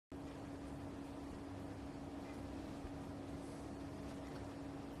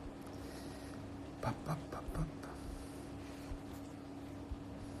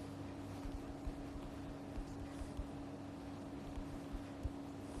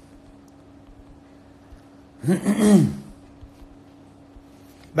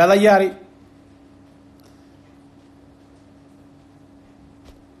Bella Iari.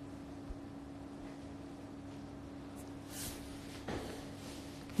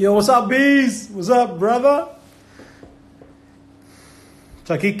 Yo, what's up, bees? What's up, brother?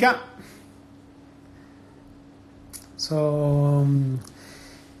 Ciao, chicca. So,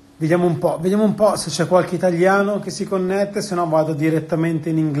 vediamo un po' se c'è qualche italiano che si connette, se no vado direttamente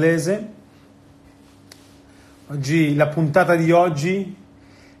in inglese. Oggi, la puntata di oggi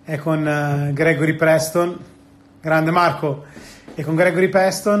è con Gregory Preston, grande Marco, e con Gregory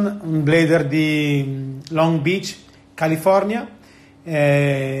Preston, un blader di Long Beach, California.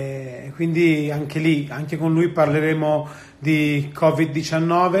 Quindi anche con lui parleremo di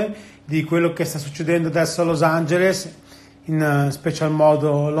Covid-19, di quello che sta succedendo adesso a Los Angeles, in special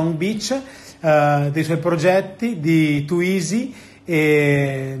modo Long Beach, dei suoi progetti, di Too Easy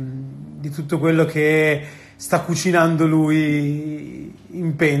e di tutto quello che sta cucinando lui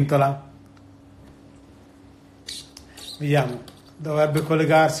in pentola. Vediamo, dovrebbe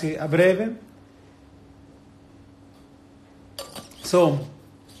collegarsi a breve. So,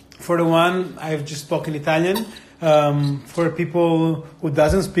 for the one, I've just spoken Italian. For people who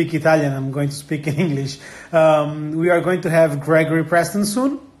doesn't speak Italian, I'm going to speak in English. We are going to have Gregory Preston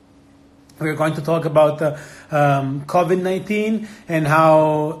soon. We're going to talk about COVID-19 and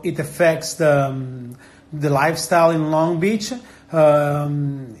how it affects the lifestyle in Long Beach.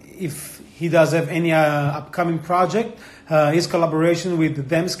 If he does have any upcoming project, his collaboration with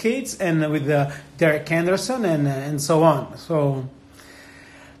Them Skates and with Derek Anderson and so on. So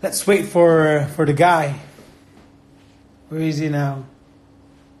let's wait for the guy. Where is he now?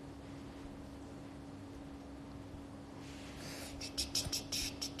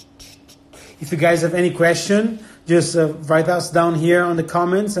 If you guys have any question, just write us down here on the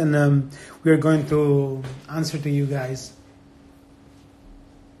comments, and we are going to answer to you guys.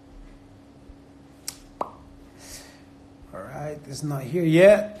 All right, it's not here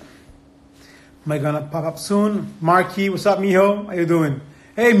yet. Am I gonna pop up soon? Marky, what's up, mijo? How you doing?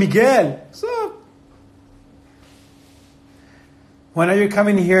 Hey, Miguel, what's up? When are you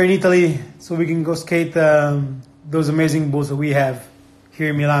coming here in Italy so we can go skate those amazing bulls that we have here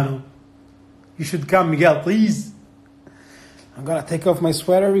in Milano? You should come, Miguel, please. I'm gonna take off my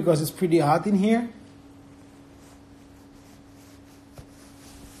sweater because it's pretty hot in here.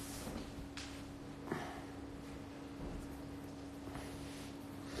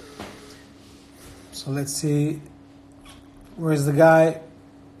 So let's see, where's the guy?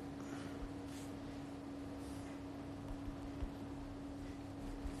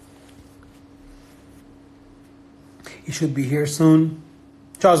 He should be here soon.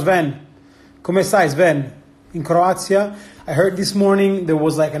 Ciao Sven. Come stai, Sven? In Croatia? I heard this morning there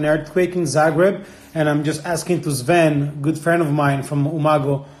was like an earthquake in Zagreb, and I'm just asking to Sven, a good friend of mine from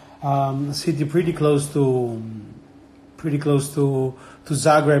Umago, a city pretty close to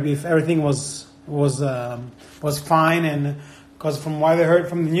Zagreb, if everything was fine. And because from what I heard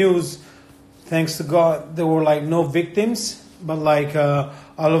from the news, thanks to God, there were like no victims, but like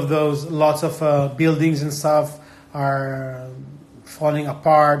all of those lots of buildings and stuff are falling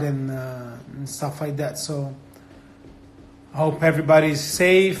apart and stuff like that. So I hope everybody's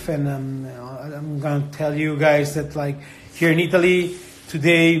safe, and I'm gonna tell you guys that like here in Italy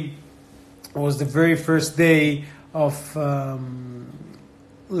today was the very first day of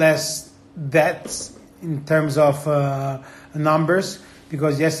less deaths in terms of numbers,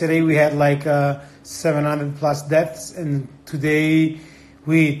 because yesterday we had like 700 plus deaths, and today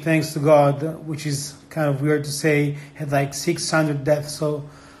we, thanks to God, which is kind of weird to say, had like 600 deaths, so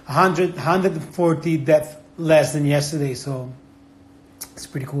 140 deaths less than yesterday. So it's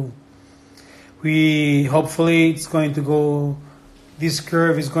pretty cool. We hopefully it's going to go. This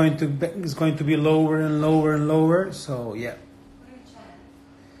curve is going to be lower and lower and lower. So yeah.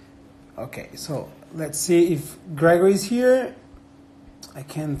 Okay, so let's see if Gregory's here. I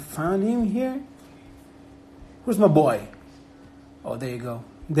can't find him here. Where's my boy? Oh, there you go.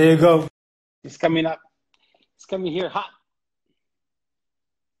 There you go. It's coming up. It's coming here hot.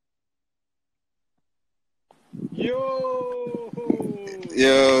 Yo!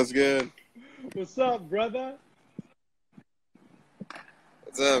 Yo, it's good. What's up, brother?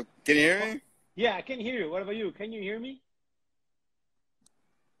 What's up? Can you hear me? Yeah, I can hear you. What about you? Can you hear me?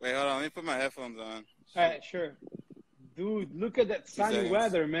 Wait, hold on. Let me put my headphones on. All right, sure. Dude, look at that sunny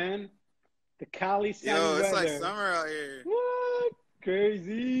weather, man. The Cali sunny weather. Yo, it's like summer out here. What?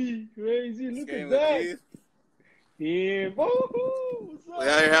 Crazy, crazy. Look at Skating with that. Keith. Yeah. Woohoo! What's We out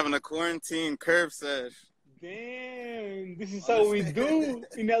up? here having a quarantine curb sesh. Damn, this is On how this. we do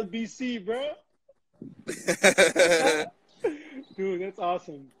in LBC, bro. Dude, that's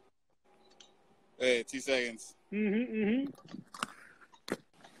awesome. Wait, 2 seconds.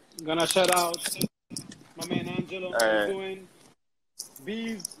 Gonna shout out my man Angelo. All How you right. doing?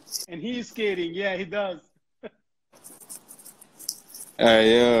 Bees, and he's skating. Yeah, he does. All right,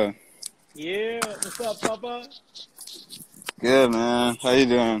 yeah. Yeah, what's up, Papa? Good, man. How you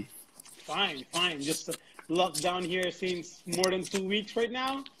doing? Fine, fine. Just locked down here since more than 2 weeks right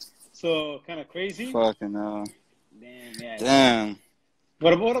now. So kind of crazy. Fucking hell. Damn, yeah. Damn.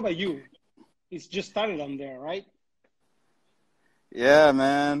 What about you? It's just started on there, right? Yeah,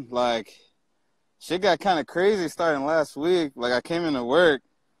 man. Like, shit got kind of crazy starting last week. Like, I came into work,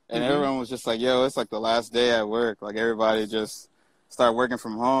 and everyone was just like, yo, it's like the last day at work. Like, everybody just started working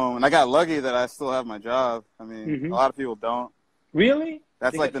from home. And I got lucky that I still have my job. I mean, a lot of people don't. Really?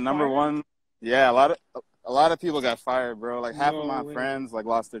 That's They like get the number fired? one. Yeah, a lot of people got fired, bro. Like, half of No my way. friends, like,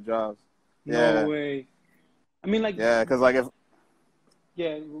 lost their jobs. No Yeah. way. I mean, like, Yeah, because, like,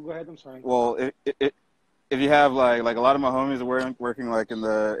 yeah, go ahead. I'm sorry. well, if you have, like a lot of my homies are working, like, in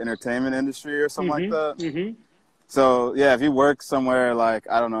the entertainment industry or something like that. So, yeah, if you work somewhere like,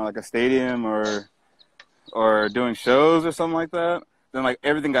 I don't know, like a stadium or doing shows or something like that, then, like,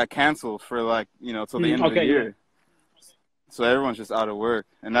 everything got canceled for, like, you know, till the end of the year. So everyone's just out of work.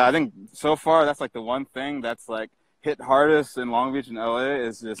 And I think so far that's, like, the one thing that's, like, hit hardest in Long Beach and LA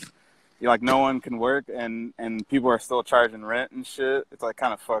is just, like, no one can work and people are still charging rent and shit. It's, like,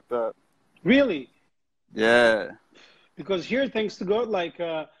 kind of fucked up. Really? Yeah. Because here, thanks to God, like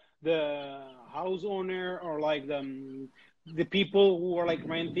the house owner or like the people who are like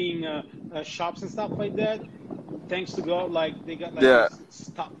renting shops and stuff like that, thanks to God, like they got like this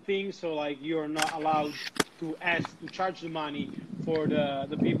stop thing, so like you're not allowed to charge the money for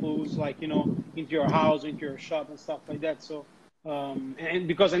the people who's like, you know, into your house, into your shop and stuff like that. So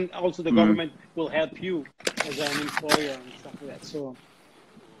and also the government will help you as an employer and stuff like that. So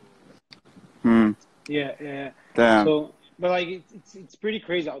yeah. Damn. So, but like it's pretty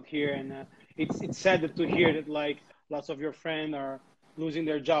crazy out here, and it's sad to hear that like lots of your friends are losing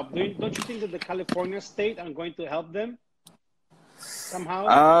their job. Don't you think that the California state are going to help them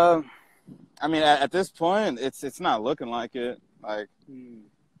somehow? I mean, at this point, it's not looking like it. Like,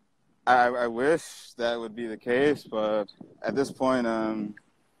 I wish that would be the case, but at this point,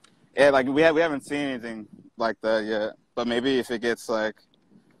 yeah, like we haven't seen anything like that yet. But maybe if it gets like,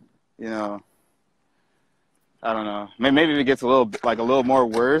 you know, I don't know. Maybe if it gets a little more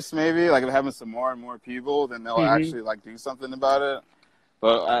worse, maybe like if it happens to more and more people, then they'll actually like do something about it.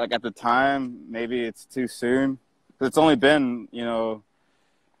 But like at the time, maybe it's too soon. 'Cause it's only been, you know,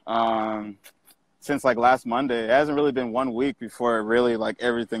 since like last Monday. It hasn't really been 1 week before it really like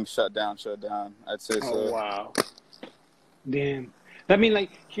everything shut down. I'd say so. Oh wow, damn. I mean,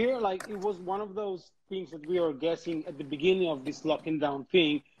 like here, like it was one of those things that we were guessing at the beginning of this locking down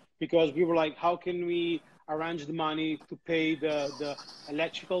thing, because we were like, how can we arrange the money to pay the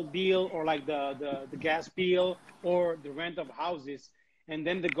electrical bill or like the gas bill or the rent of houses? And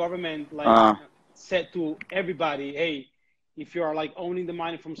then the government like said to everybody, hey, if you are like owning the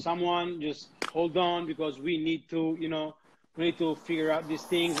money from someone, just hold on, because we need to, you know, we need to figure out these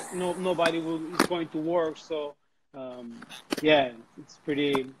things. Nobody is going to work. So yeah, it's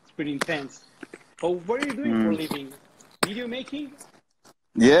pretty intense. But what are you doing for a living? Video making?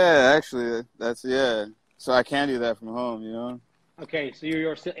 Yeah, actually, so I can do that from home, you know? Okay, so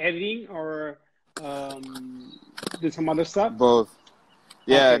you're still editing or do some other stuff? Both.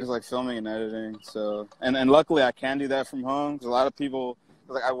 Yeah, Okay. just like filming and editing. So, and luckily I can do that from home, because a lot of people,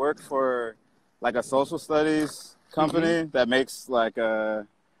 like I work for like a social studies company that makes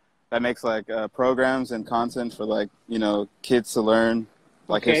programs and content for like, you know, kids to learn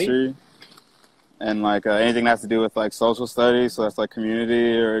like history and like anything that has to do with like social studies. So that's like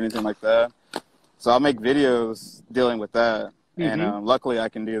community or anything like that. So I'll make videos dealing with that, and luckily I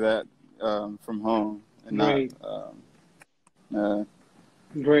can do that from home and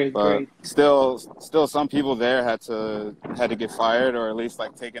Great. But still, some people there had to get fired or at least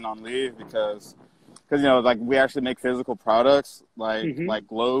like taken on leave because you know, like we actually make physical products like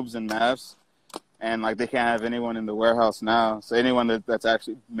globes and maps, and like they can't have anyone in the warehouse now. So anyone that's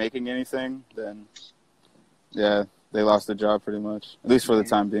actually making anything, then yeah, they lost their job pretty much, at least for the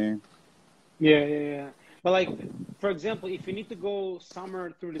time being. Yeah. But like, for example, if you need to go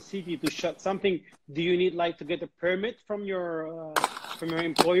somewhere through the city to shut something, do you need like to get a permit from your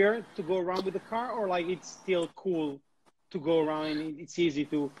employer to go around with the car, or like it's still cool to go around, and it's easy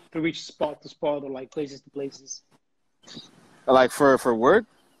to reach spot to spot or like places to places. Like for work?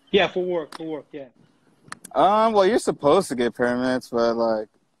 Yeah, for work, yeah. Well, you're supposed to get permits, but like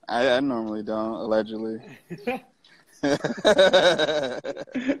I normally don't, allegedly.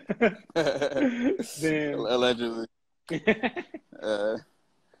 Damn. Allegedly.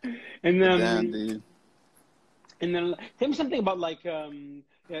 And Damn, dude. and then tell me something about like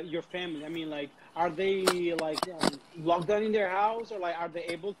your family. I mean, like, are they like locked down in their house, or like are they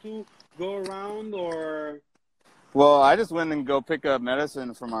able to go around, or? Well, I just went and go pick up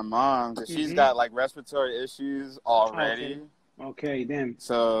medicine for my mom because she's got like respiratory issues already. Okay, damn.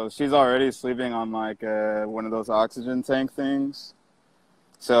 So she's already sleeping on like one of those oxygen tank things.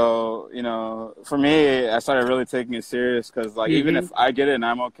 So, you know, for me, I started really taking it serious because like even if I get it and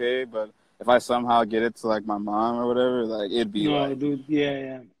I'm okay, but if I somehow get it to like my mom or whatever, like it'd be dude,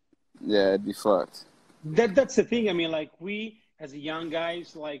 yeah, it'd be fucked. That's the thing. I mean, like we as young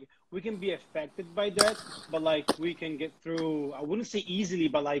guys, like we can be affected by that, but like we can get through. I wouldn't say easily,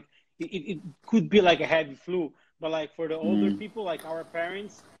 but like it could be like a heavy flu. But like for the older people, like our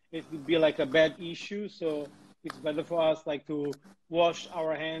parents, it would be like a bad issue. So it's better for us like to wash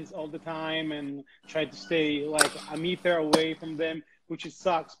our hands all the time and try to stay like a meter away from them, which it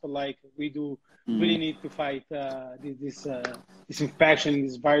sucks. But like we do really need to fight this infection,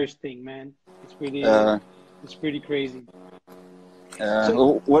 this virus thing, man. It's pretty crazy.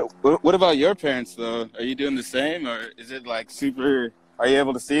 So, what about your parents though? Are you doing the same, or is it like super? Are you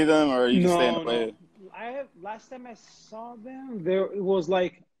able to see them, or are you just staying away? Last time I saw them, it was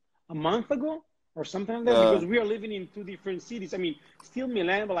like a month ago or something like that, because we are living in two different cities. I mean, still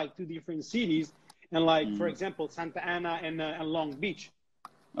Milan, but like two different cities. And like, for example, Santa Ana and Long Beach.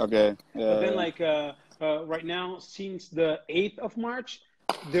 Okay. Yeah. But then like right now, since the 8th of March,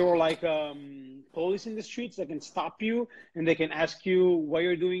 there were like police in the streets that can stop you and they can ask you what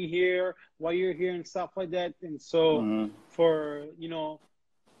you're doing here, why you're here, and stuff like that. And so for, you know,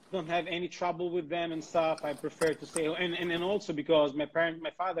 don't have any trouble with them and stuff, I prefer to stay. And also because my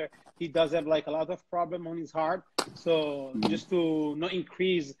father, he does have like a lot of problem on his heart. So just to not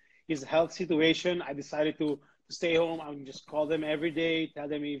increase his health situation, I decided to stay home. I would just call them every day, tell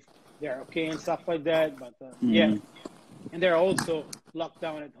them if they're okay and stuff like that. But yeah, and they're also locked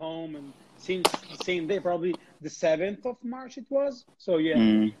down at home. And since the same day, probably the 7th of March it was. So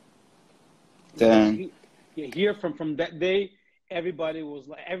yeah, damn. Here from that day,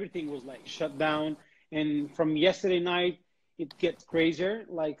 everything was like shut down. And from yesterday night, it gets crazier.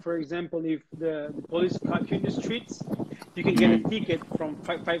 Like for example, if the police caught you in the streets, you can get a ticket from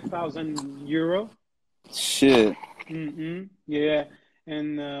 5,000 euro. Shit. Yeah,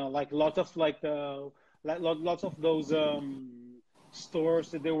 and like lots of lots of those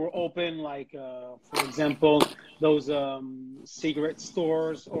stores that they were open, like for example, those cigarette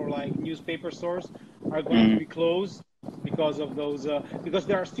stores or like newspaper stores are going to be closed because of those because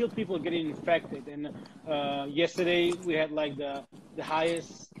there are still people getting infected. And yesterday we had like the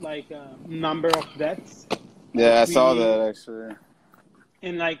highest like number of deaths. Yeah, I saw that actually.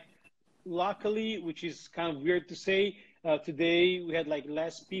 And like luckily, which is kind of weird to say, today we had like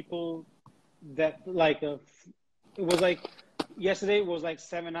less people that like it was like yesterday it was like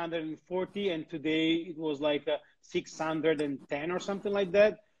 740 and today it was like 610 or something like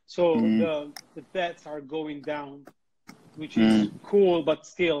that. So the deaths are going down, which is cool, but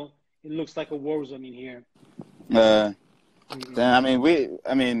still it looks like a war zone in here. Then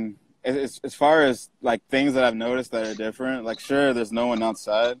I mean as far as like things that I've noticed that are different, like sure there's no one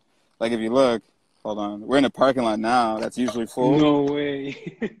outside. Like if you look, hold on, we're in a parking lot now that's usually full. No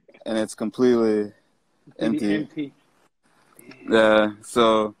way. And it's completely empty. Yeah,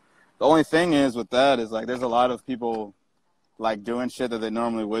 so the only thing is with that is like there's a lot of people like doing shit that they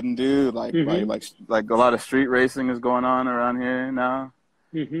normally wouldn't do, like like a lot of street racing is going on around here now.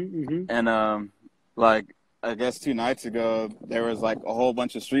 And like I guess 2 nights ago there was like a whole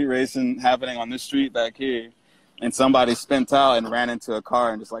bunch of street racing happening on this street back here, and somebody spent out and ran into a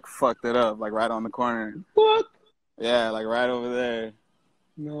car and just like fucked it up, like right on the corner. What? Yeah, like right over there.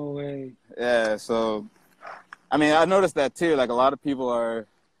 No way. Yeah, so I mean, I noticed that too. Like a lot of people are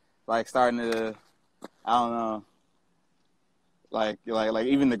like starting to, I don't know, like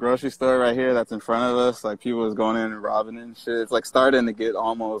even the grocery store right here that's in front of us, like people is going in and robbing it and shit. It's like starting to get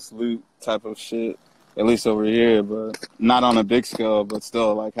almost loot type of shit, at least over here, but not on a big scale, but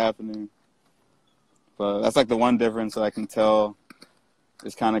still like happening. But that's like the one difference that I can tell.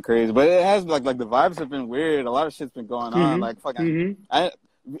 It's kind of crazy, but it has like the vibes have been weird. A lot of shit's been going on. Like fucking,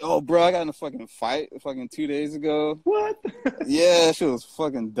 bro, I got in a fucking fight fucking 2 days ago. What? Yeah, that shit was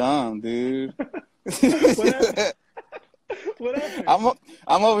fucking dumb, dude. What happened?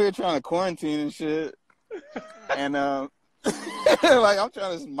 I'm over here trying to quarantine and shit, and like I'm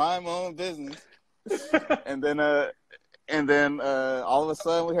trying to mind my own business, and then all of a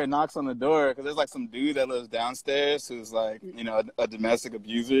sudden we hear knocks on the door because there's like some dude that lives downstairs who's like, you know, a domestic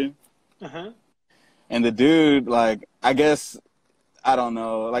abuser. And the dude, like, I guess, I don't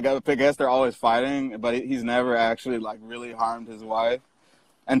know, like I guess they're always fighting, but he's never actually like really harmed his wife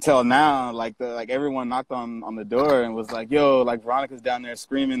until now. Like everyone knocked on the door and was like, yo, like Veronica's down there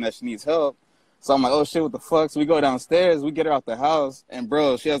screaming that she needs help. So I'm like, oh shit, what the fuck? So we go downstairs, we get her out the house, and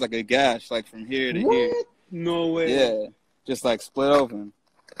bro, she has like a gash like from here to here. No way. Yeah, just like split open.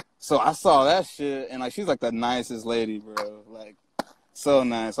 So I saw that shit, and like she's like the nicest lady, bro. Like so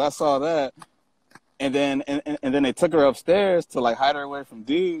nice. So I saw that, and then they took her upstairs to like hide her away from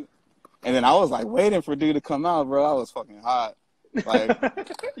dude. And then I was like waiting for dude to come out, bro. I was fucking hot. Like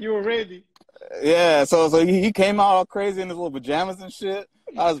you were ready. Yeah. So he came out all crazy in his little pajamas and shit.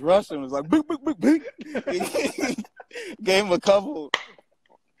 I was rushing. Was like boop boop boop boop. Gave him a couple.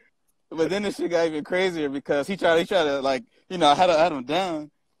 But then this shit got even crazier because he tried to like, you know, I had him down,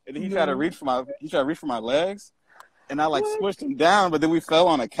 and then he tried to reach for my legs, and I like squished him down, but then we fell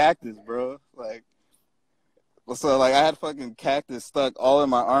on a cactus, bro. Like, so like I had fucking cactus stuck all in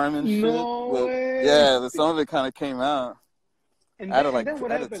my arm and shit. No way. Yeah, but some of it kind of came out. And I had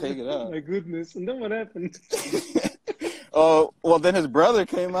then to take it out. Oh my goodness! And then what happened? Oh, well, then his brother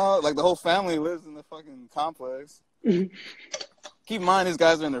came out. Like the whole family lives in the fucking complex. Keep in mind, these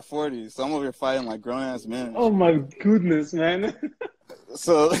guys are in their 40s, so I'm over here fighting like grown-ass men. Oh, my goodness, man.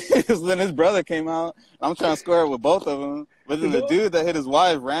 So then his brother came out. I'm trying to square it with both of them. But then the dude that hit his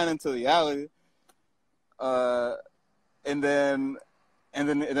wife ran into the alley. And then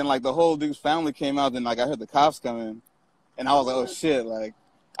like the whole dude's family came out. Then like I heard the cops coming. And I was like, oh, shit. Like,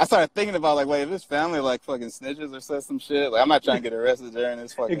 I started thinking about, like, wait, if this family, like, fucking snitches or says some shit, like, I'm not trying to get arrested during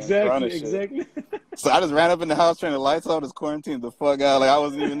this fucking corona shit. Exactly. So I just ran up in the house, turned the lights off, just quarantined the fuck out. Like, I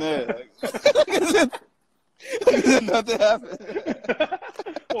wasn't even there. Like, nothing happened.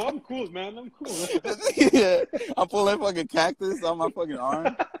 Well, I'm cool, man. I'm cool. Yeah. I'm pulling fucking cactus on my fucking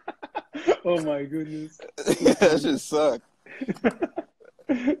arm. Oh, my goodness. Yeah, that shit sucked.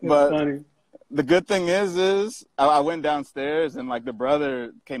 But funny. The good thing is I went downstairs and like the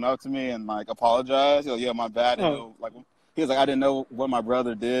brother came up to me and like apologized. He was like, yeah, my bad. Like he was like, I didn't know what my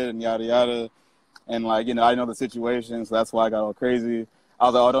brother did and yada yada, and like, you know, I know the situation, so that's why I got all crazy. I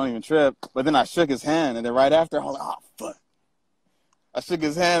was like, oh, don't even trip. But then I shook his hand, and then right after I was like, oh fuck. I shook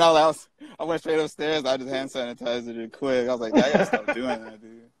his hand. I went straight upstairs. I just hand sanitized it quick. I was like, I gotta stop doing that,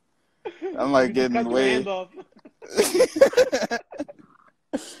 dude. I'm like getting way.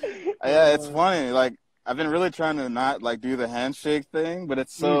 Yeah, it's funny. Like, I've been really trying to not, like, do the handshake thing, but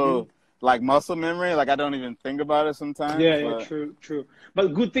it's so, like, muscle memory. Like, I don't even think about it sometimes. Yeah, true.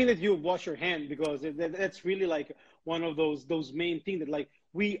 But good thing that you wash your hand, because that's really, like, one of those main things that, like,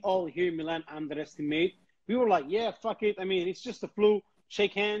 we all here in Milan underestimate. We were like, yeah, fuck it. I mean, it's just the flu.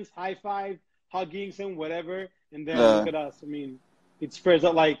 Shake hands, high five, hugging, and whatever. And then look at us. I mean, it spreads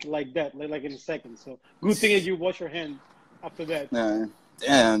out like that, like in a second. So, good thing that you wash your hand after that. Yeah.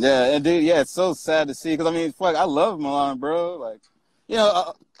 Damn, yeah, dude, yeah, it's so sad to see, because, I mean, fuck, I love Milan, bro, like, you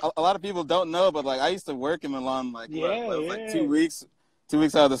know, a lot of people don't know, but, like, I used to work in Milan, like, like 2 weeks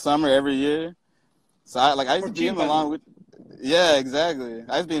out of the summer every year, so, I used to be in Milan, yeah, exactly,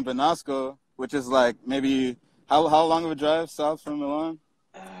 I used to be in Benasco, which is, like, maybe, how long of a drive south from Milan?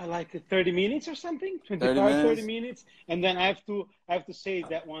 Like 30 minutes or something, 30 minutes, and then I have to say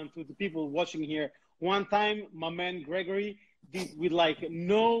that one to the people watching here. One time, my man Gregory did with like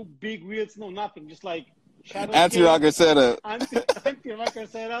no big wheels, no nothing, just like shadow anti-rocker setup. Anti-rocker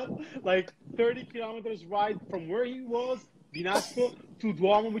setup, like 30 kilometers ride from where he was, Binasco, to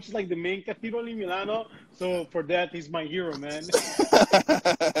Duomo, which is like the main cathedral in Milano. So for that, he's my hero, man.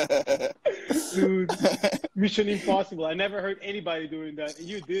 Dude, mission impossible. I never heard anybody doing that, and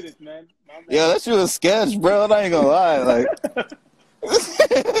you did it, man. Yeah, that shit was sketch, bro. I ain't gonna lie, like.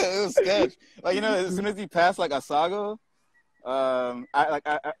 It was sketch. Like, you know, as soon as he passed like Asago, I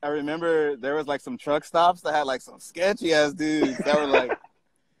remember there was like some truck stops that had like some sketchy ass dudes that were like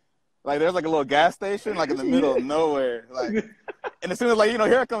there was like a little gas station like in the middle of nowhere, like, and as soon as like, you know,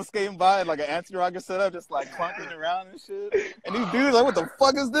 here I come skating by like an anti-rocker setup, just like clunking around and shit, and these dudes like, what the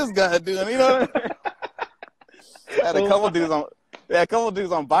fuck is this guy doing? You know, I had a couple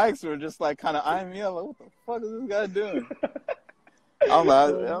dudes on bikes who were just like kind of eyeing me up, like, what the fuck is this guy doing? I'm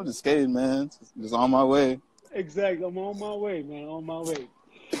just skating, man. Just on my way. Exactly. I'm on my way, man. On my way.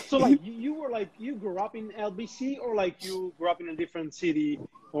 So, like, you grew up in LBC, or like you grew up in a different city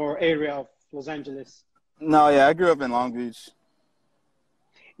or area of Los Angeles? No, yeah, I grew up in Long Beach.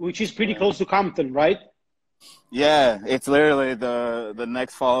 which is pretty close to Compton, right? Yeah, it's literally the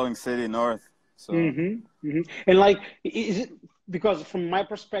next following city north. So And like, is it because from my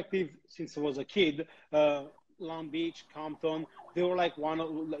perspective, since I was a kid, Long Beach, Compton, they were like one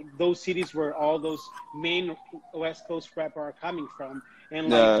of like those cities where all those main West Coast rapper are coming from. And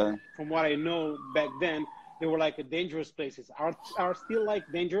like yeah. from what I know back then, they were like dangerous places. Are still like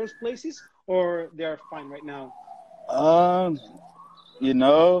dangerous places, or they're fine right now? Um, you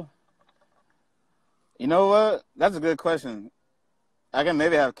know, you know what? That's a good question. I can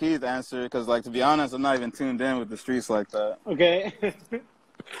maybe have Keith answer because, like, to be honest, I'm not even tuned in with the streets like that. Okay.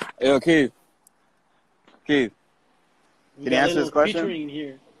 Yo, Keith, We can you got a answer this little question? featuring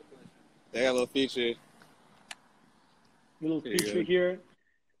here. They got a little feature. Little feature here.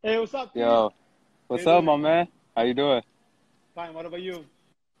 Hey, what's up, Keith? Yo, what's up, my man? How you doing? Fine. What about you?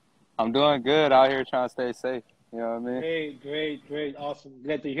 I'm doing good out here trying to stay safe. You know what I mean? Great, awesome.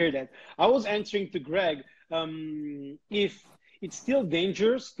 Glad to hear that. I was answering to Greg. If it's still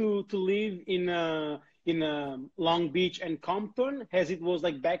dangerous to live in Long Beach and Compton, as it was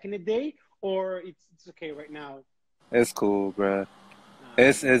like back in the day, or it's okay right now. It's cool, bro.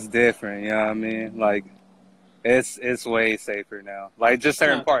 It's different. You know what I mean? Like, it's way safer now. Like just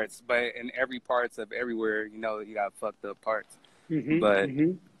certain parts, but in every parts of everywhere, you know, you got fucked up parts. But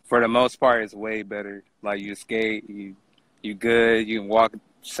for the most part, it's way better. Like you skate, you good. You can walk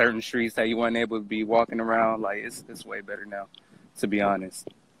certain streets that you weren't able to be walking around. Like it's way better now, to be honest.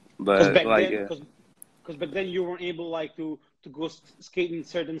 But because back then you weren't able like to go skate in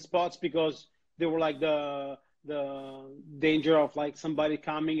certain spots because they were like the danger of like somebody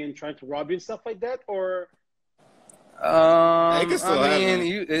coming and trying to rob you and stuff like that, or I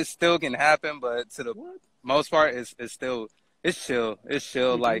mean, it still can happen, but to the most part, it's still chill. It's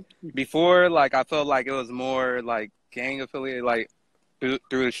chill. Like before, like I felt like it was more like gang affiliated, like through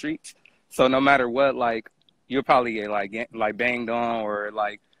the streets. So no matter what, like you'll probably get like banged on, or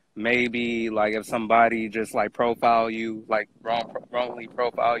like maybe like if somebody just like profile you, like wrongly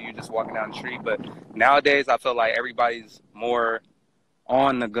profile you, just walking down the street. But nowadays, I feel like everybody's more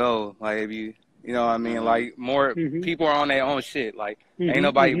on the go. Like if you know what I mean? Like more people are on their own shit. Like ain't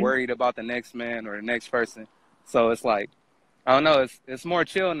nobody worried about the next man or the next person. So it's like, I don't know, it's more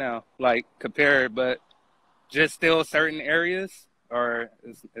chill now, like compared, but just still certain areas or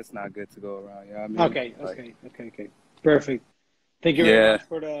it's not good to go around. You know what I mean? Okay. Perfect. Thank you very much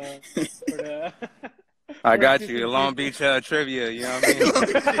for the I got you. Long Beach trivia, you know what I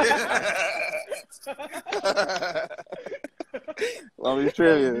mean? Long Beach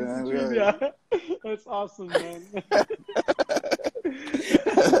trivia, man. That's awesome, man.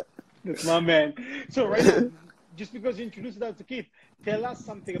 That's my man. So right now, just because you introduced that to Keith, tell us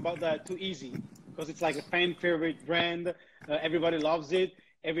something about that Too Easy, because it's like a fan favorite brand. Everybody loves it.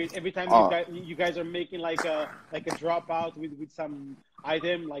 Every time you guys are making like a dropout with some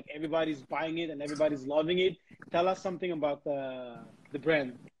item, like everybody's buying it and everybody's loving it. Tell us something about the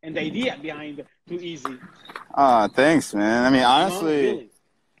brand and the idea behind Too Easy. Thanks, man. I mean, honestly, really?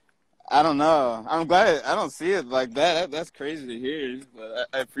 I don't know. I'm glad I don't see it like that. That's crazy to hear, but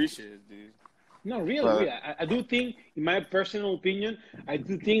I appreciate it, dude. No, really. I do think, in my personal opinion, I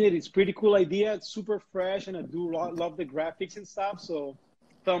do think that it's pretty cool idea. It's super fresh, and I do love the graphics and stuff. So,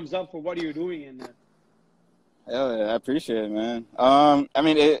 thumbs up for what you're doing. And hell yeah, I appreciate it, man. I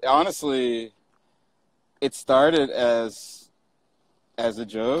mean, honestly, it started as a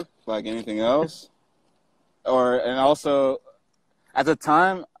joke, like anything else, and also at the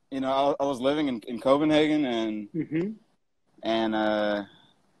time, you know, I was living in Copenhagen, and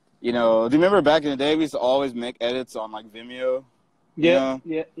you know, do you remember back in the day we used to always make edits on like Vimeo? Yeah.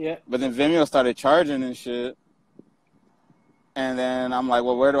 But then Vimeo started charging and shit, and then I'm like,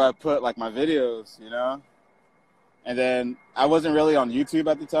 well, where do I put like my videos, you know? And then I wasn't really on YouTube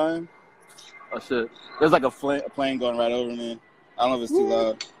at the time. Oh shit! There's like a plane going right over me. I don't know if it's too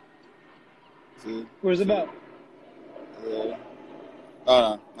loud. See? Where's it about? Yeah. Oh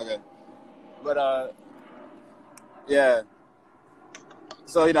no. Okay. But yeah.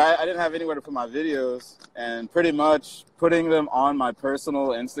 So, you know, I didn't have anywhere to put my videos, and pretty much putting them on my personal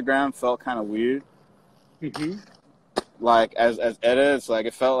Instagram felt kind of weird. Like as edits, like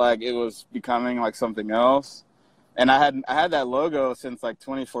it felt like it was becoming like something else. And I had that logo since like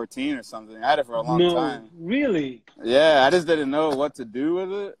 2014 or something. I had it for a long time. Really? Yeah, I just didn't know what to do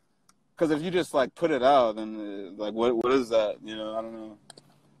with it. Because if you just like put it out, then like what is that? You know, I don't know.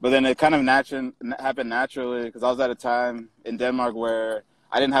 But then it kind of happened naturally because I was at a time in Denmark where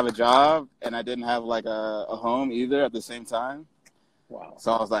I didn't have a job and I didn't have like a home either at the same time. Wow.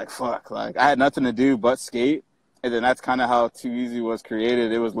 So I was like, fuck, like I had nothing to do but skate. And then that's kind of how Too Easy was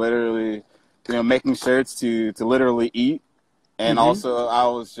created. It was literally, making shirts to literally eat. And also I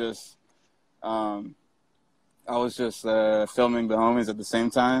was just filming the homies at the same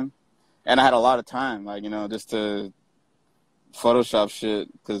time. And I had a lot of time, like, just to Photoshop shit,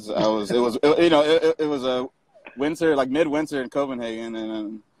 because it was a winter, like midwinter in Copenhagen,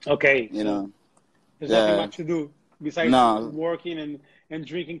 and there's nothing much to do besides working and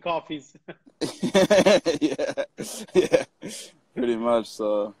drinking coffees. yeah, pretty much.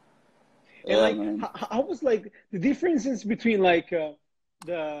 So, and how was like the differences between like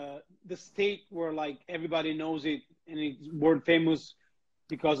the state where like everybody knows it and it's world famous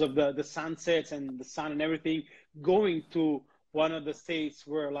because of the sunsets and the sun and everything, going to one of the states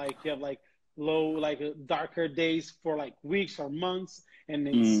where like you have like darker days for like weeks or months, and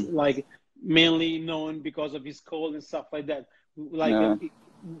it's like mainly known because of his cold and stuff like that. Like,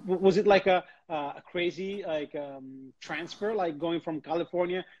 was it like a crazy like transfer, like going from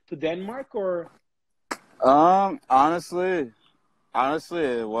California to Denmark, or? Honestly,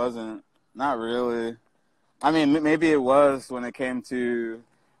 it wasn't. Not really. I mean, maybe it was when it came to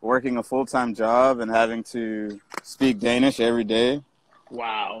working a full-time job and having to speak Danish every day.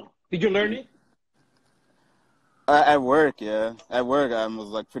 Wow. Did you learn it? At work, yeah. At work, I was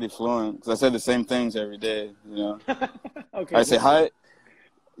like pretty fluent because I said the same things every day, Okay. I say, hi,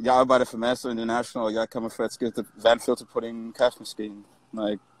 jeg arbejder for Master International, og jeg kommer fra et skilt vandfilter på din kaffemaskine.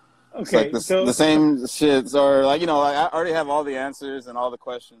 Like, it's like the same shit. Or like, I already have all the answers and all the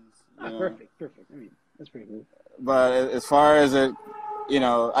questions. Perfect. I mean, that's pretty cool. But as far as it,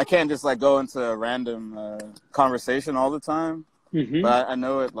 I can't just like go into a random conversation all the time. But I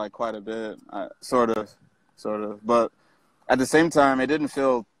know it like quite a bit, sort of. But at the same time, it didn't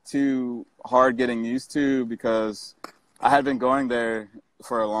feel too hard getting used to because I had been going there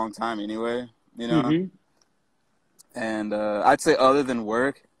for a long time anyway, And I'd say other than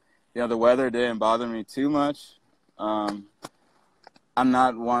work, the weather didn't bother me too much. I'm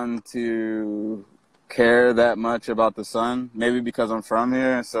not one to care that much about the sun, maybe because I'm from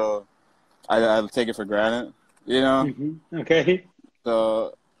here, so I take it for granted, Okay.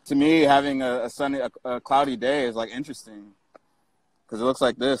 So to me, having a sunny, a cloudy day is like interesting because it looks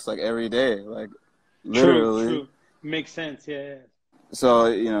like this like every day, like literally. True. Makes sense. Yeah. So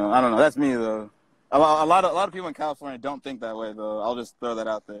I don't know. That's me though. A lot of people in California don't think that way though. I'll just throw that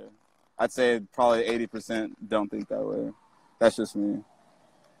out there. I'd say probably 80% don't think that way. That's just me.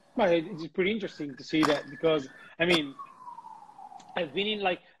 Well, it's pretty interesting to see that because I mean, I've been in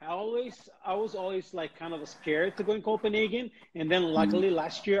like I was always like kind of scared to go in Copenhagen, and then luckily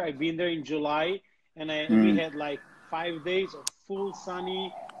last year I've been there in July, and we had like 5 days of full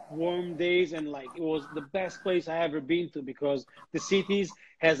sunny, warm days, and like it was the best place I ever been to because the city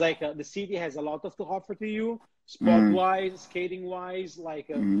has a lot of to offer to you, sport wise, skating wise, like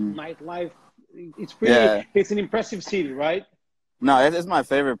nightlife. It's pretty. It's an impressive city, right? No, it's my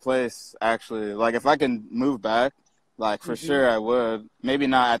favorite place actually. Like if I can move back. Like, for sure I would. Maybe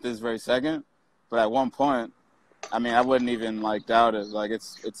not at this very second, but at one point, I mean, I wouldn't even, like, doubt it. Like,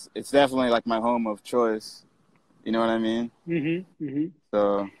 it's definitely, like, my home of choice. You know what I mean?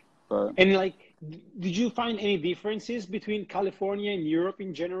 So, but... And, like, did you find any differences between California and Europe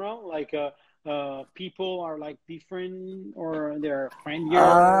in general? Like, people are, like, different or they're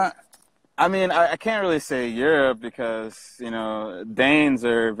friendlier? I mean, I can't really say Europe because, Danes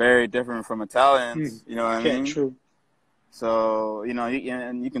are very different from Italians. You know what I mean? Yeah, true. So,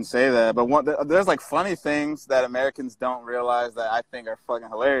 you can say that. But there's, like, funny things that Americans don't realize that I think are fucking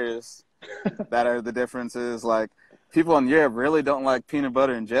hilarious that are the differences. Like, people in Europe really don't like peanut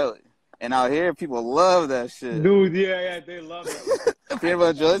butter and jelly. And out here, people love that shit. Dude, yeah, they love it. Peanut butter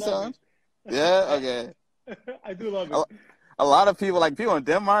and jelly song? Yeah? Okay. I do love it. A lot of people, like people in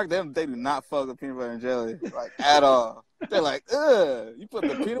Denmark, they do not fuck with peanut butter and jelly, like, at all. They're like, ugh, you put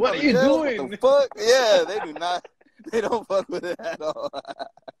the peanut butter and jelly? What the fuck? Yeah, they do not. They don't fuck with it at all.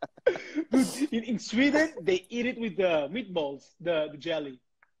 Dude, in Sweden, they eat it with the meatballs, the jelly.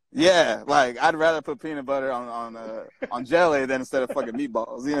 Yeah, like I'd rather put peanut butter on jelly than instead of fucking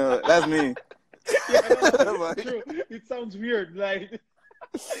meatballs. That's me. Yeah, no, true. It sounds weird. Like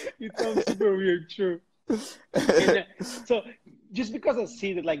it sounds super weird. True. And, so, just because I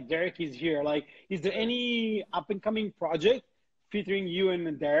see that like Derek is here, like, is there any up and coming project featuring you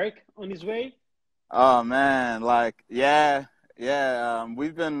and Derek on his way? Oh man, like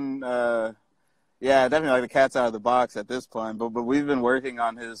we've been definitely like the cat's out of the box at this point, but we've been working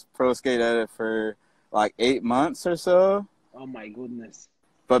on his pro skate edit for like 8 months or so. Oh my goodness.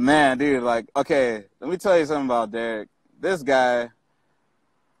 But man, dude, like, okay, let me tell you something about Derek. This guy,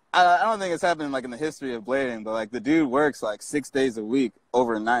 I don't think it's happened like in the history of blading, but like the dude works like 6 days a week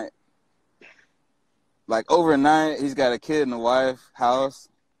overnight. Like overnight, he's got a kid and a wife, house,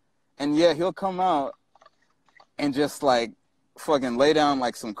 and yeah, he'll come out and just like fucking lay down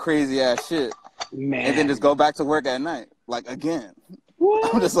like some crazy ass shit, Man. And then just go back to work at night, like again.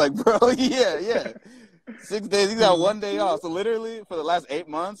 What? I'm just like, bro, yeah. 6 days, he's got 1 day off. So literally for the last 8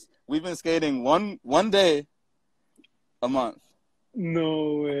 months, we've been skating one day a month.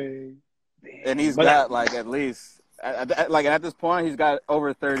 No way. And he's got like at least like at this point he's got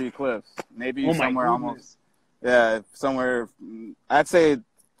over 30 clips, maybe somewhere almost. Yeah, somewhere I'd say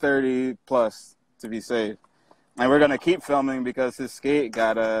 30 plus to be safe. And we're gonna keep filming because his skate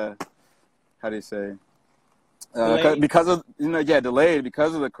got how do you say? Because of delayed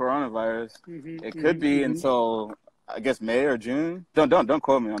because of the coronavirus. It could be until I guess May or June. Don't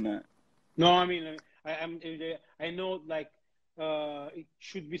quote me on that. No, I mean I know like it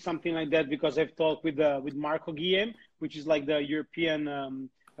should be something like that because I've talked with Marco Guillem, which is like the European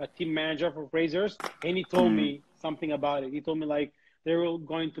team manager for Razors, and he told me something about it. He told me like they're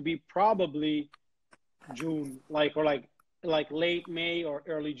going to be probably June, or late May or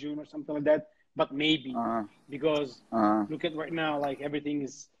early June or something like that. But maybe because look at right now, like everything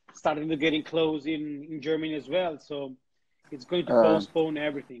is starting to getting close in Germany as well. So it's going to postpone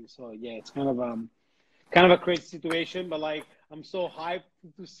everything. So yeah, it's kind of a crazy situation. But like I'm so hyped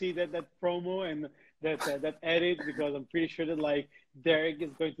to see that promo and that edit because I'm pretty sure that like Derek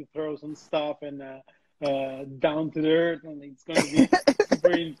is going to throw some stuff and down to the earth, and it's going to be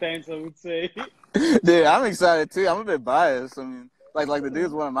super intense, I would say. Dude, I'm excited too. I'm a bit biased. I mean. Like the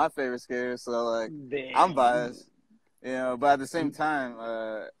dude's one of my favorite skaters, so like I'm biased, But at the same time,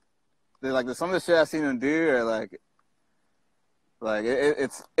 some of the shit I've seen him do are like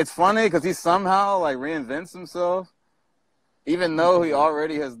it's funny because he somehow like reinvents himself, even though he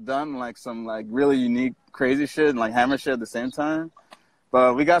already has done like some like really unique crazy shit and like hammer shit at the same time.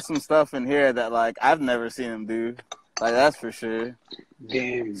 But we got some stuff in here that like I've never seen him do, like that's for sure.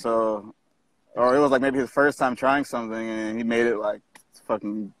 Damn. So. Or it was like maybe his first time trying something, and he made it like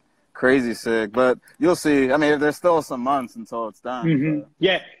fucking crazy sick. But you'll see. I mean, there's still some months until it's done.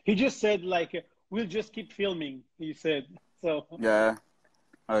 Yeah, he just said like we'll just keep filming. He said so. Yeah.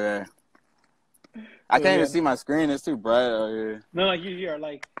 Okay. I can't even see my screen. It's too bright out here. No, you are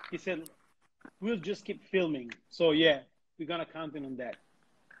like he said. We'll just keep filming. So yeah, we're gonna count in on that.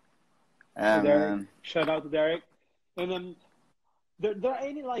 Yeah, so Derek, man. Shout out to Derek. And then. There are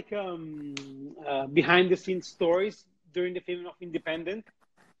any like behind the scenes stories during the filming of Independent?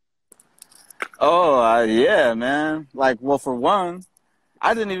 Oh yeah, man. Like, well, for one,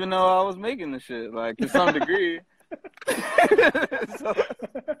 I didn't even know I was making the shit. Like to some degree.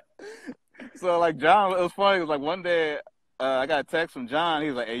 so like John, it was funny. It was like one day I got a text from John. He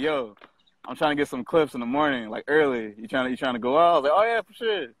was like, "Hey, yo, I'm trying to get some clips in the morning, like early. You trying to go out?" I was like, "Oh yeah, for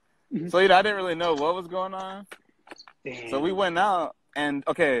sure." So I didn't really know what was going on. Damn. So we went out, and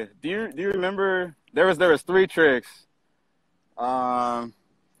okay, do you remember there was 3 tricks. The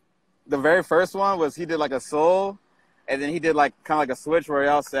very first one was he did like a soul, and then he did like kind of like a switch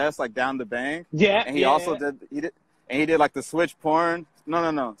royale cess like down the bank. Yeah. And he did like the switch porn.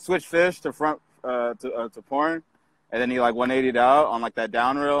 No, switch fish to front to porn, and then he like 180'd out on like that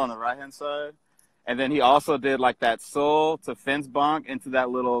down rail on the right hand side, and then he also did like that soul to fence bonk into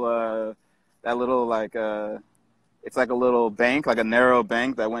that little like it's like a little bank, like a narrow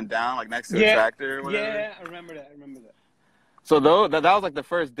bank that went down, like next to a tractor or whatever. Yeah, I remember that. So that was like the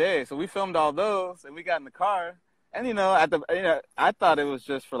first day. So we filmed all those, and we got in the car. And I thought it was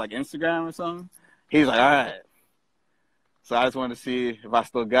just for like Instagram or something. He's like, all right. So I just wanted to see if I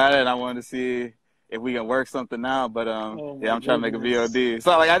still got it. And I wanted to see if we can work something out. But I'm trying to make a VOD.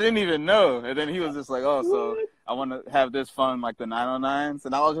 So like I didn't even know. And then he was just like, oh, so I want to have this fun like the 909s.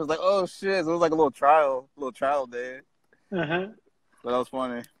 And I was just like, oh shit. So it was like a little trial day. Uh-huh. But that was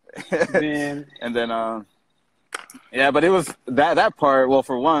funny. Man. And then yeah, but it was that part. Well,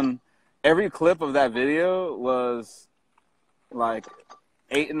 for one, every clip of that video was like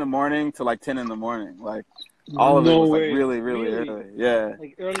 8 in the morning to like 10 in the morning. Like all of it was like really early. Yeah.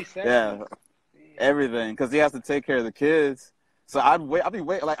 Like early session. Yeah. Everything, because he has to take care of the kids. So I'd be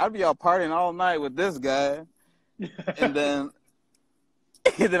out partying all night with this guy, and then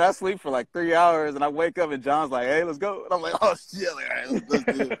I sleep for like 3 hours, and I wake up and John's like, "Hey, let's go," and I'm like, "Oh shit, like, all right, let's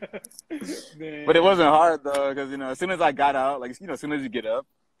do it." But it wasn't hard though, because as soon as I got out, like as soon as you get up,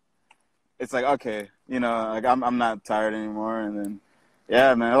 it's like okay, like I'm not tired anymore, and then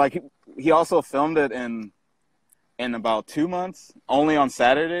yeah, man, like he also filmed it in about 2 months, only on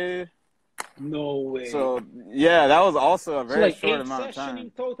Saturday. No way. So yeah, that was also a very like short 8 amount of sessions time.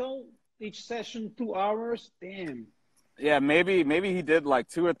 in total. Each session 2 hours. Damn. Yeah, maybe he did like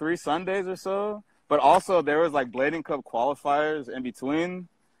 2 or 3 Sundays or so. But also there was like Blading Cup qualifiers in between.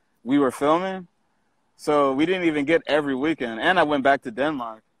 We were filming, so we didn't even get every weekend. And I went back to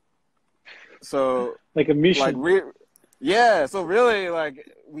Denmark. So like a mission. Yeah. So really, like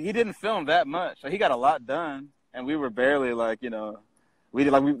he didn't film that much. Like, he got a lot done, and we were barely like we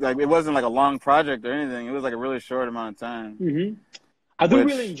did like it wasn't like a long project or anything. It was like a really short amount of time. Mm-hmm. I do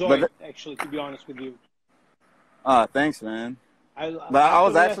really enjoy it, actually, to be honest with you. Thanks, man. I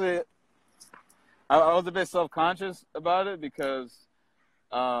was actually I was a bit self-conscious about it because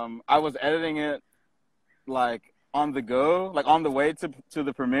I was editing it like on the go, like on the way to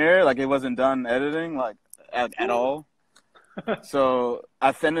the premiere. Like it wasn't done editing like at all. So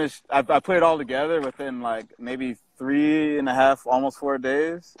I put it all together within like maybe 3.5, almost 4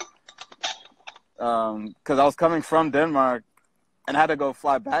 days. Because I was coming from Denmark and had to go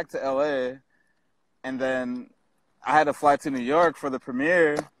fly back to LA, and then I had to fly to New York for the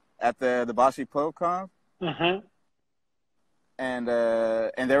premiere at the Bashi PopCon. And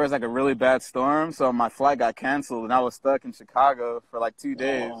there was like a really bad storm, so my flight got canceled, and I was stuck in Chicago for like 2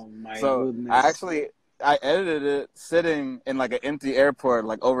 days. Oh my goodness! I edited it sitting in like an empty airport,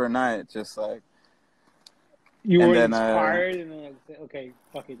 like overnight, just like. You were inspired, and then like, okay,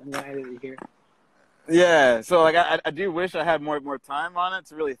 fuck it, I'm gonna edit it here. Yeah, so like I do wish I had more time on it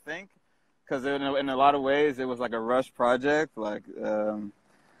to really think, because in a lot of ways it was like a rush project, like,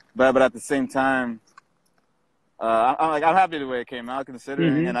 but at the same time. I'm happy the way it came out,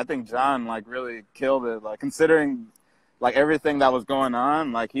 considering, and I think Jon like really killed it. Like considering, like everything that was going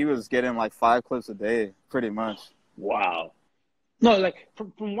on, like he was getting like 5 clips a day, pretty much. Wow. No, like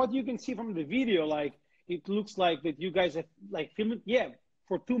from what you can see from the video, like it looks like that you guys have like filmed,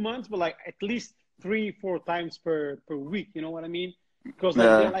 for 2 months, but like at least 3-4 times per week. You know what I mean? Because like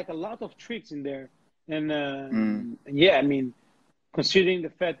there are like a lot of tricks in there, and I mean, considering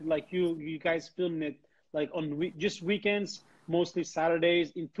the fact that, like you guys filmed it. Like on just weekends, mostly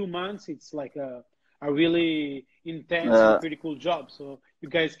Saturdays, in 2 months, it's like a really intense and pretty cool job. So you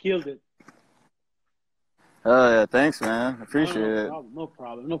guys killed it. Oh yeah, thanks, man. Appreciate it. No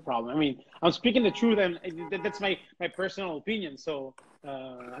problem. I mean, I'm speaking the truth, and that's my personal opinion. So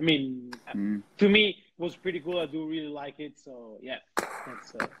I mean, to me, it was pretty cool. I do really like it. So yeah,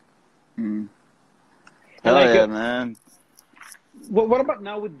 that's. Hell yeah, man. What about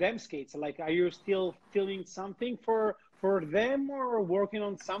now with them skates? Like, are you still filming something for them, or working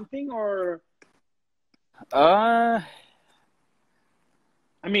on something, or? I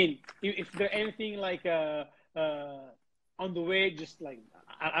mean, if there anything like on the way, just like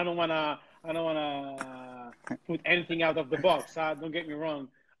I don't wanna put anything out of the box. Don't get me wrong.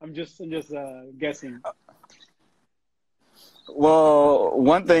 I'm just guessing. Well,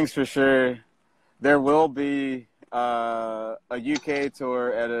 one thing's for sure, there will be a UK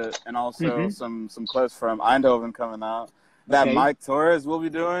tour edit, and also some clips from Eindhoven coming out that Mike Torres will be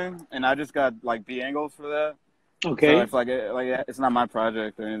doing, and I just got like B angles for that. Okay. So it's like it's not my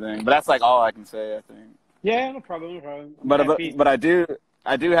project or anything, but that's like all I can say, I think. Yeah, no problem. But I do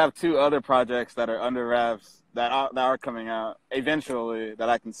have 2 other projects that are under wraps that are coming out eventually that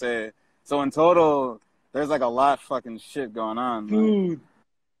I can say. So in total, there's like a lot fucking shit going on. Dude. Like,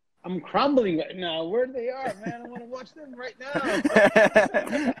 I'm crumbling right now. Where they are, man? I want to watch them right now.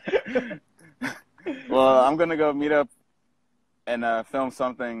 Well, I'm going to go meet up and film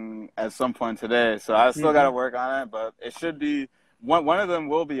something at some point today. So I still got to work on it, but it should be one of them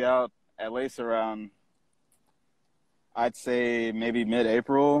will be out at least around, I'd say maybe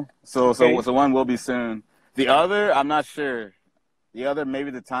mid-April. So one will be soon. The other, I'm not sure. The other,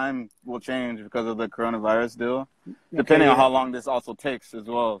 maybe the time will change because of the coronavirus deal, depending on how long this also takes as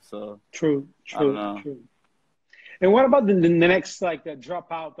well. So true. And what about the next, like the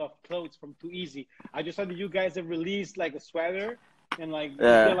dropout of clothes from Too Easy? I just saw that you guys have released like a sweater, and like is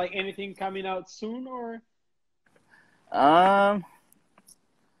there like anything coming out soon, or?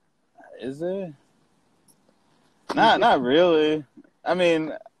 Is there? Not really. I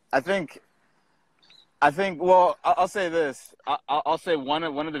mean, I think. Well, I'll say this. I'll say one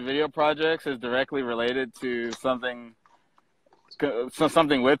of the video projects is directly related to something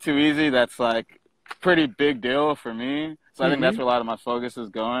with Too Easy that's like pretty big deal for me. So I think that's where a lot of my focus is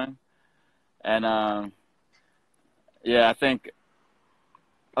going. And I think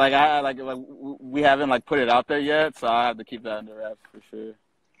like we haven't like put it out there yet, so I have to keep that under wraps for sure.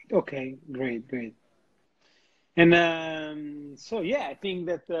 Okay, great. And so yeah, I think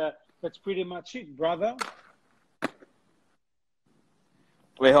that. That's pretty much it, brother.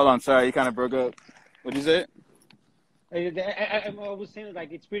 Wait, hold on. Sorry, you kind of broke up. What'd you say? I was saying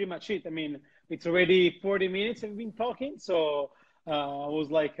like it's pretty much it. I mean, it's already 40 minutes we've been talking, so I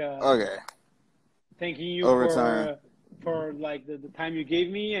was like, Okay. thanking you Overtime. for like the time you gave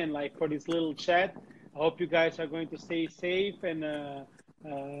me and like for this little chat. I hope you guys are going to stay safe and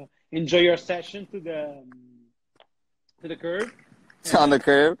enjoy your session to the curb. On the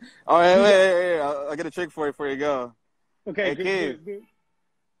curb. Oh, wait. I'll get a trick for you before you go. Okay, hey, good.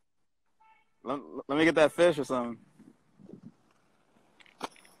 Let me get that fish or something.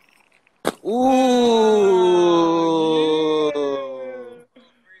 Ooh.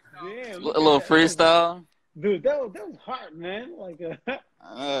 Yeah, a little freestyle. Dude, that was hard, man. Like,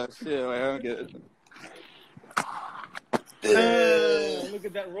 oh shit! Wait, I don't get it. Look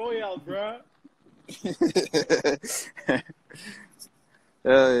at that royale, bro.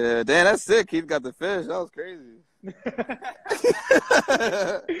 Hell yeah! Damn, that's sick. Keith got the fish. That was crazy.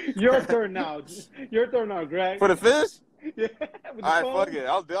 Your turn now. Your turn now, Greg. For the fish? Yeah. All right, fuck it.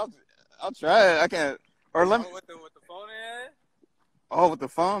 I'll try it. I can't. Or let me. With the phone in? Oh, with the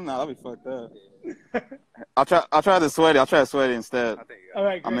phone? No, I'll be fucked up. I'll try the sweaty. I'll try sweaty instead. All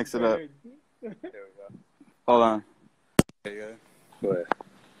right, I'll mix it up. There we go. Hold on. There you go. Go ahead.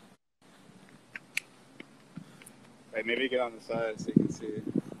 Wait, maybe get on the side so you can see it.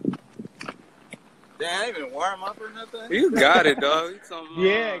 Damn, I didn't even warm up or nothing. You got it, dog.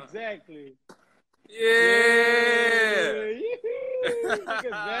 Yeah, exactly. Yeah. Look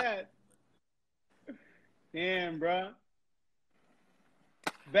at that. Damn, bro.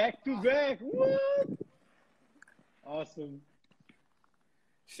 Back to back. What? Awesome.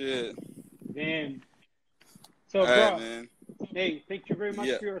 Shit. Damn. So, all bro, right, man. Hey, thank you very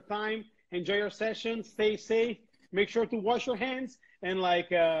much for your time. Enjoy your session. Stay safe. Make sure to wash your hands. And,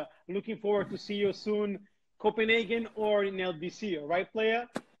 like, looking forward to see you soon, Copenhagen or in LBC. All right, player?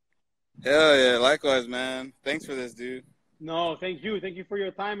 Hell yeah. Likewise, man. Thanks for this, dude. No, thank you. Thank you for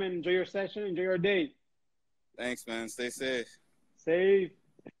your time and enjoy your session. Enjoy your day. Thanks, man. Stay safe. Safe.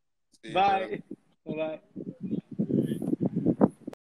 See you, Bye. bro.